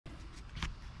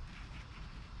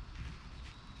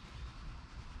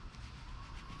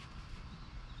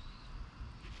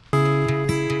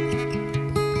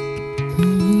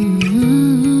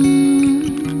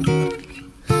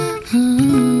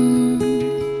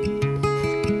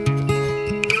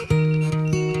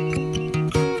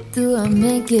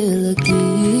make it look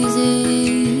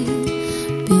easy,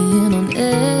 being on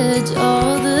edge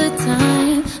all the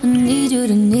time. I need you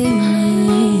to need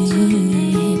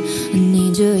me, I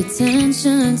need your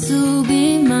attention to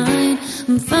be mine.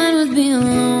 I'm fine with being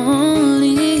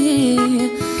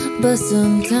lonely, but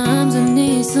sometimes I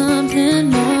need something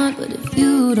more. But if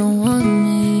you don't want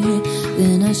me,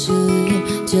 then I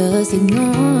should just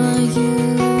ignore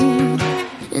you.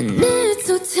 And it's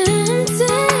so tempting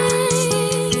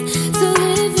to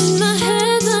live in my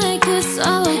head like this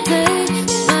all day.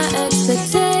 My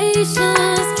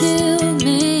expectations kill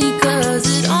me, cause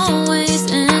it always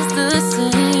ends the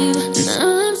same. And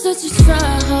I'm such a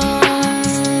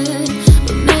tryhard,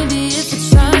 but maybe if I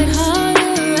tried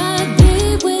harder, I'd be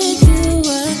with you. I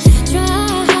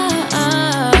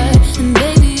try, and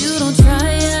baby you don't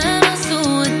try at all. So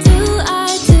what do?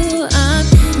 I'm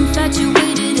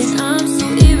infatuated and I'm so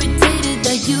irritated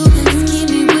that you just keep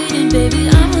me waiting, baby.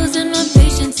 I'm losing my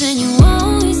patience and you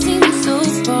always seem so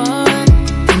far.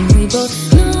 And we both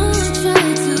know I try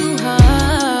too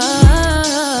hard,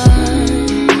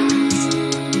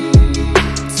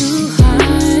 too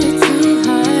hard, too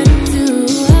hard, too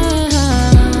hard.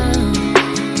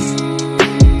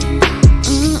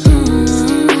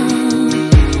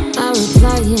 I'll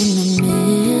reply in a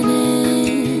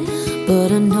minute,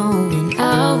 but I know an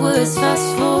hour's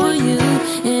fast for you.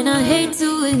 And I hate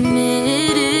to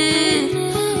admit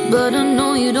it, but I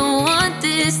know you don't want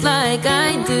this like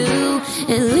I do.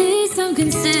 At least I'm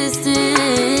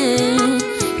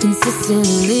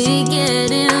consistently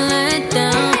getting let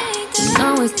down. And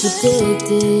always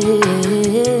predicted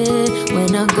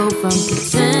when I go from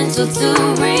potential to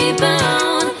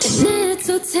rebound. And it's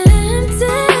so tempting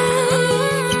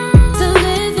to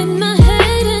live in my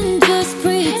head and just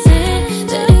pretend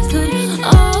that it could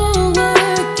all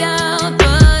work out,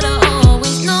 but I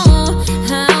always know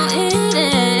how it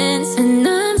ends. And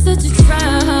I'm such a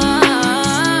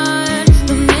tryhard,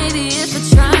 but maybe if I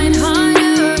tried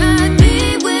harder, I'd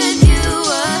be with you. I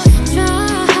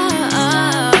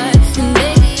tried, and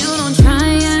baby you don't try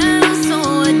at all. So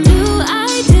what do?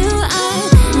 I'm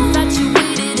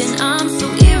infatuated and I'm so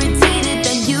irritated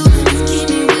that you just keep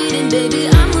me waiting, baby.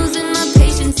 I'm losing my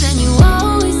patience and you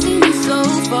always seem so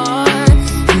far.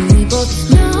 And we both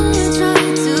know we're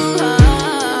trying too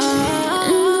hard.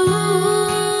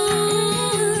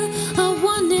 And I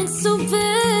want it so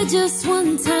bad just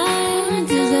one time,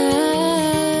 cause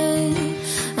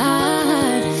I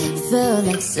felt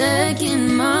like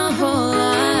second my whole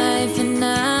life. And I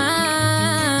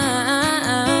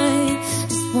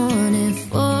just want it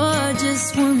for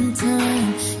just one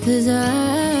time, cause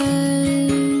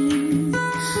I'm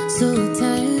so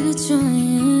tired of trying.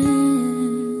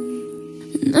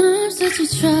 And I'm such a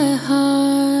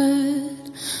tryhard,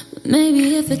 but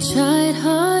maybe if I tried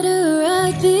harder,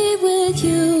 I'd be with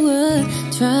you. I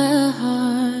try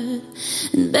hard,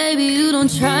 and baby you don't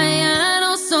try at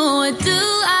all. So what